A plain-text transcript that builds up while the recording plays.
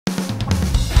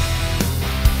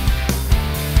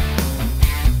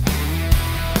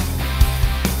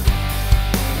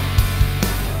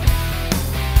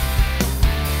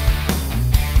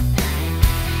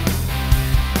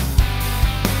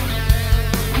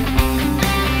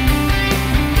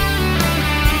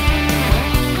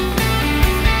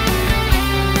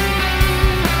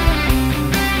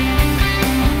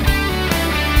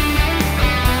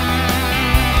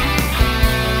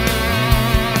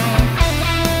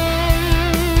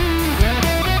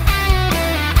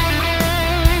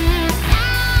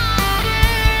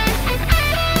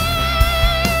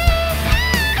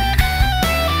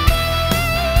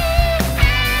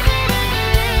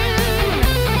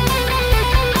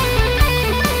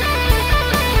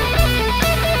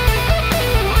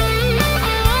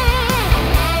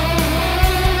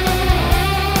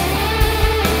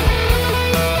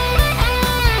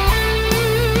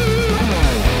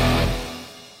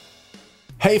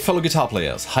fellow guitar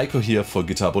players, Heiko here for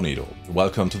Guitar Bonedo.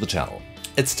 Welcome to the channel.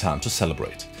 It's time to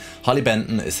celebrate. Harley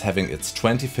Benton is having its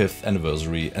 25th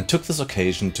anniversary and took this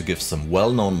occasion to give some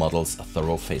well-known models a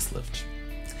thorough facelift.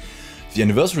 The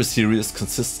anniversary series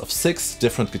consists of 6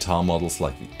 different guitar models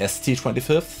like the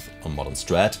ST-25TH, a modern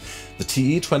Strat, the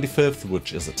TE-25TH,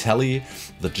 which is a Tele,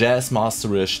 the Jazz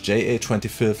Masterish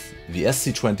JA-25TH, the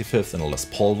SC-25TH in a Les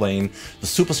Paul vein, the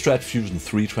Super Strat Fusion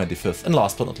III-25TH, and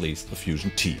last but not least the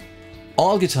Fusion T.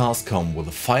 All guitars come with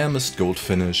a Firemist Gold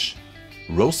Finish,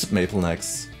 roasted maple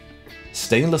necks,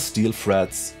 stainless steel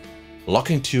frets,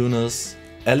 locking tuners,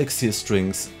 elixir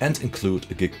strings, and include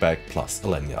a gig bag plus a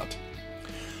lanyard.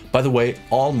 By the way,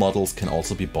 all models can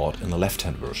also be bought in a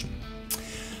left-hand version.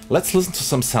 Let's listen to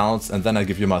some sounds and then I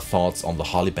give you my thoughts on the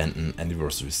Harley Benton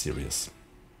anniversary series.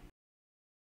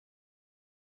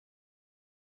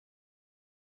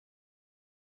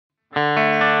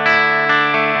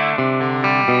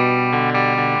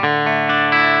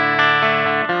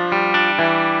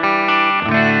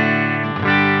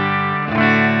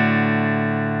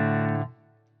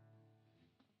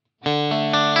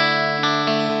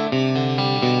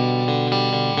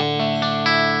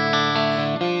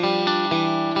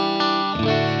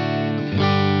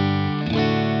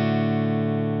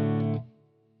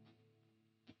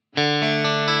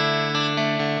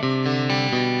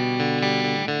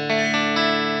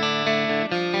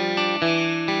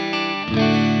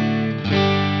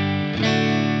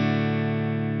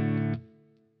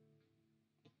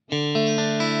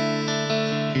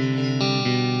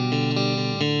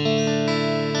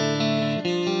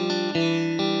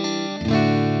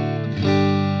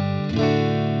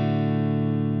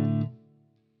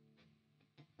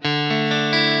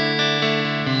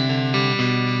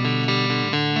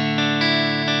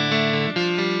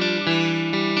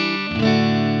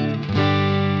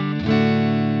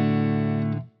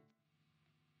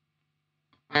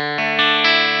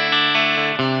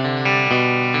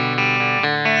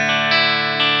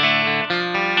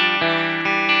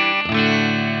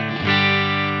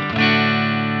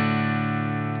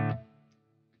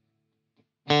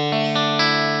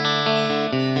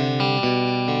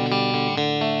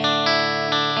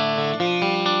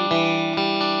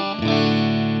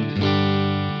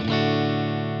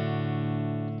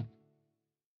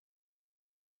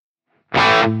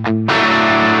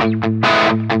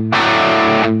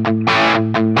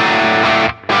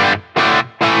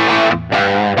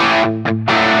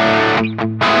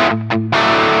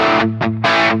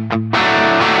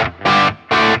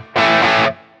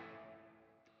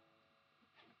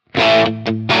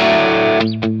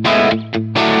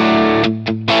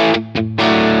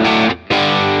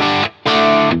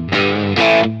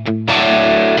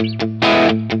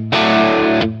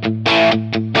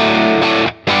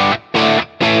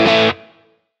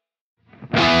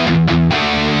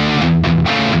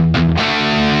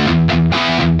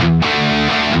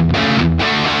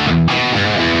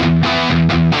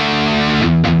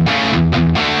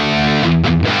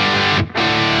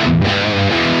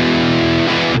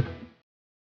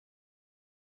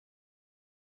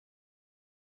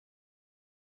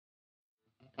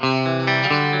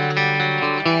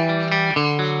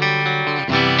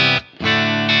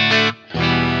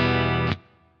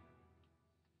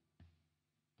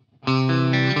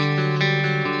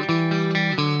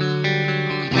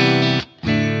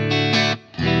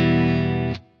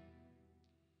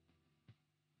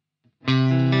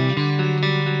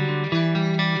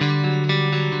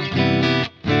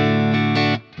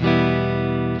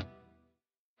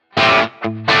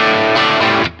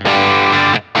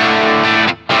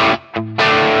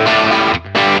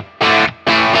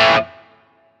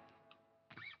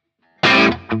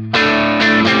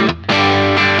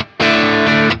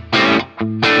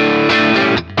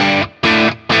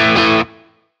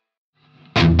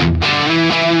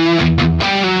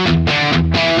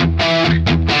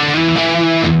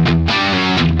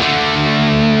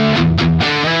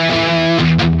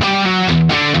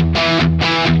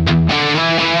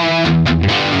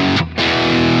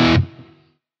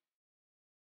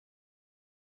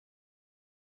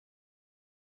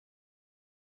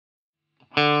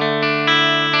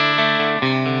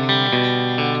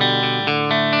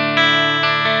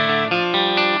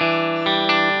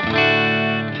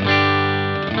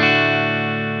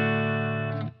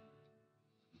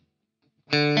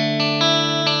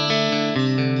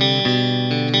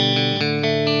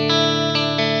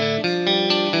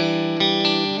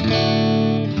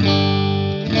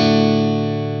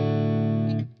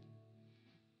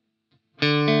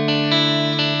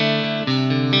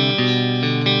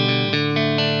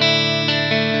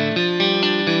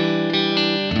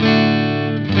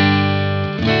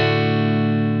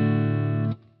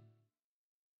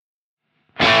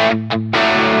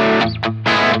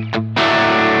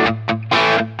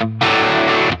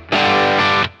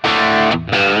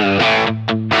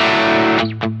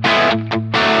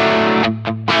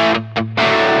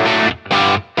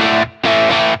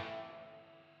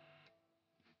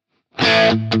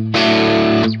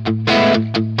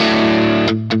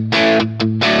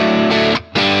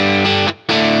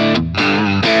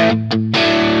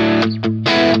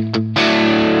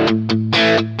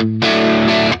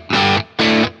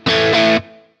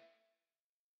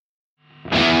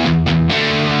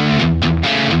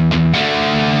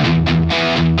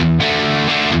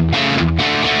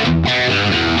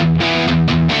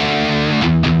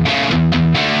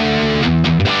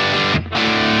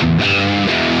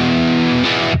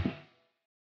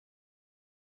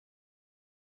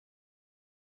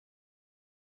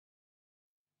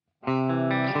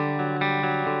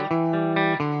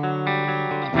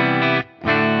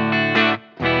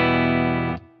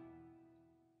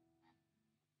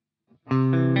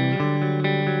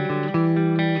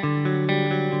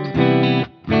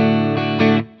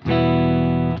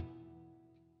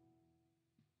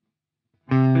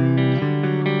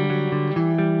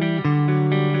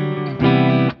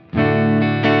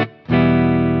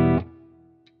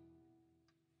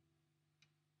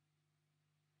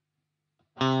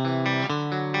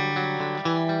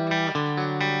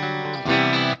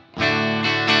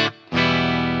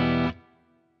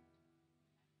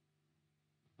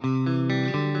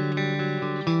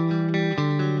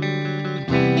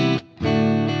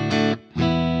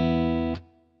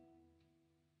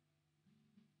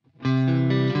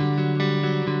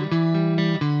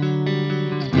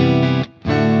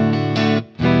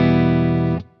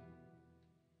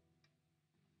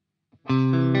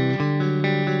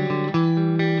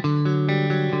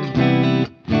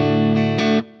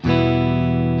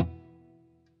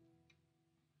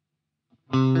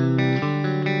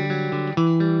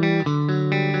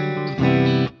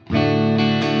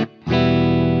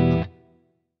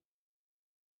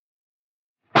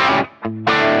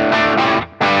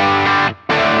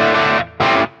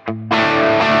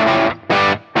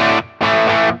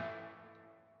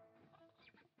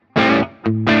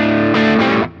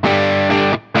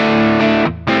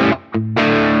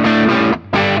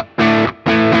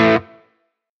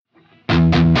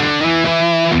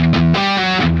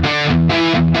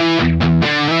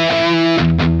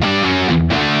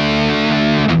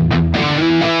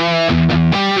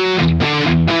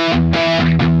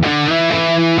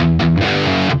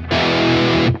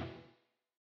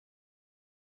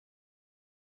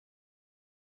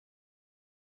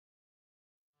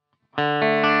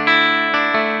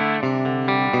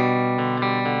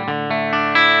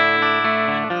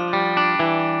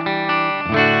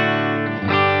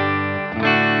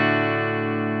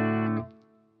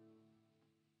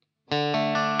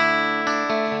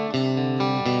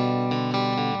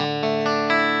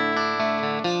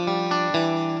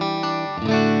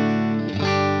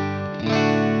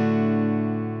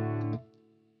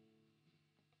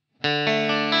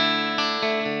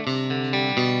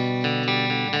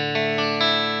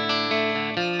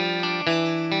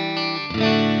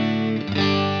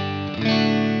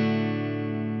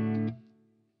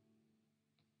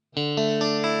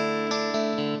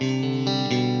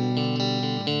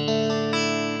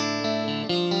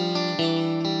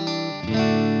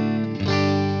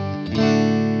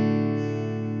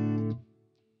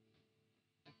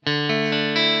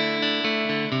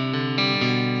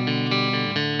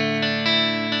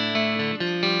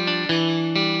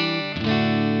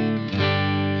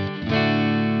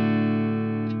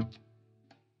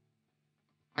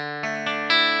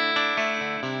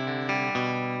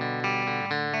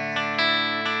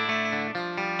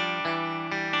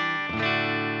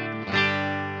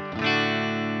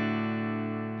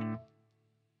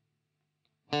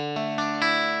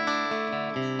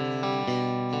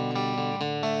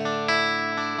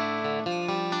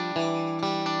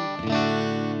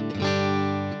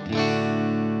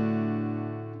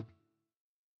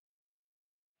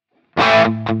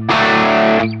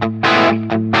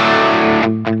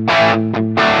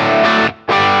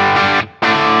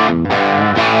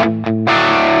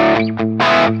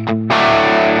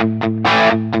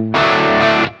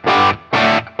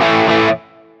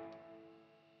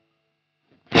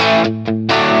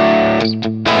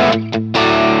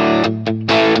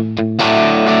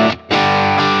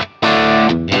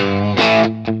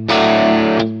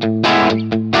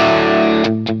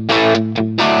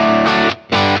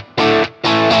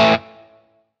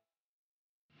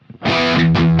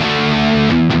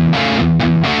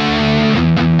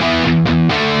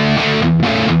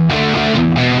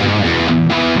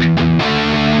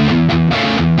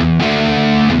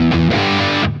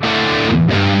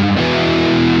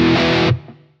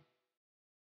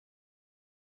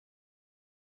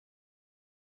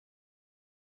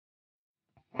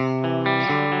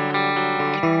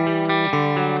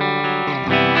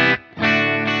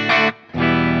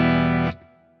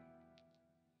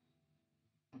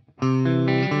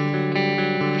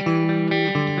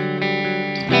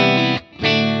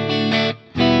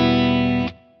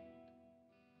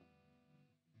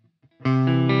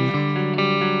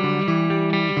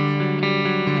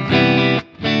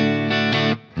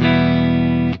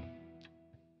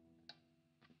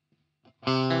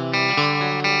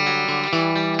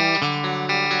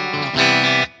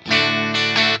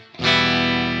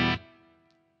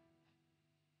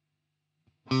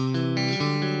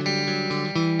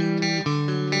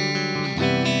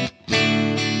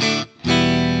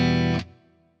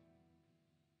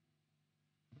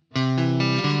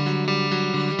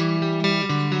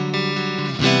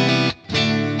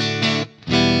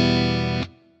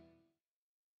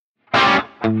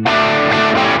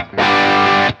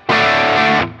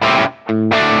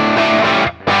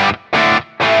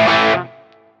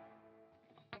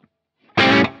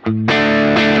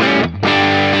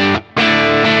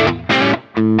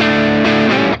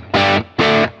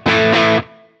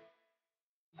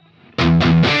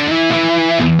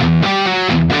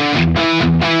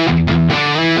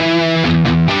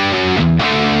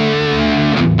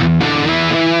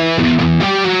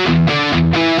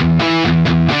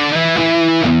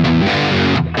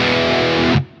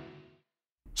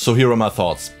 So here are my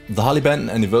thoughts. The Harley Benton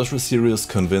Anniversary Series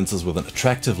convinces with an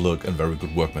attractive look and very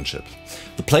good workmanship.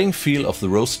 The playing feel of the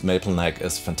roast maple neck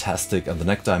is fantastic, and the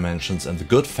neck dimensions and the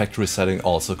good factory setting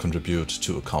also contribute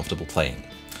to a comfortable playing.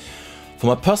 For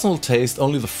my personal taste,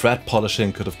 only the fret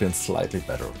polishing could have been slightly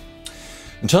better.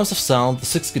 In terms of sound, the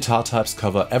 6 guitar types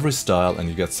cover every style and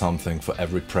you get something for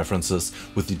every preferences,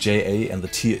 with the JA and the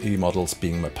TE models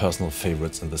being my personal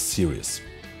favorites in this series.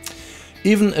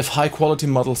 Even if high quality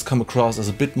models come across as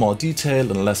a bit more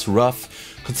detailed and less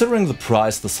rough, considering the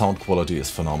price, the sound quality is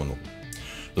phenomenal.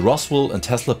 The Roswell and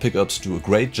Tesla pickups do a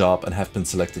great job and have been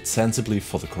selected sensibly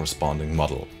for the corresponding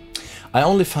model. I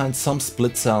only find some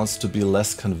split sounds to be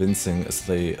less convincing, as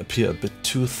they appear a bit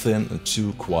too thin and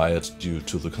too quiet due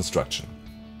to the construction.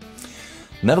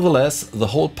 Nevertheless, the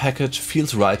whole package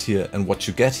feels right here, and what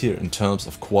you get here in terms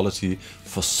of quality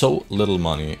for so little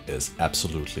money is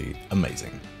absolutely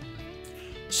amazing.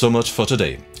 So much for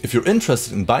today. If you're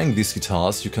interested in buying these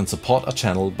guitars, you can support our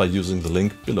channel by using the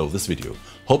link below this video.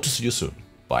 Hope to see you soon.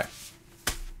 Bye.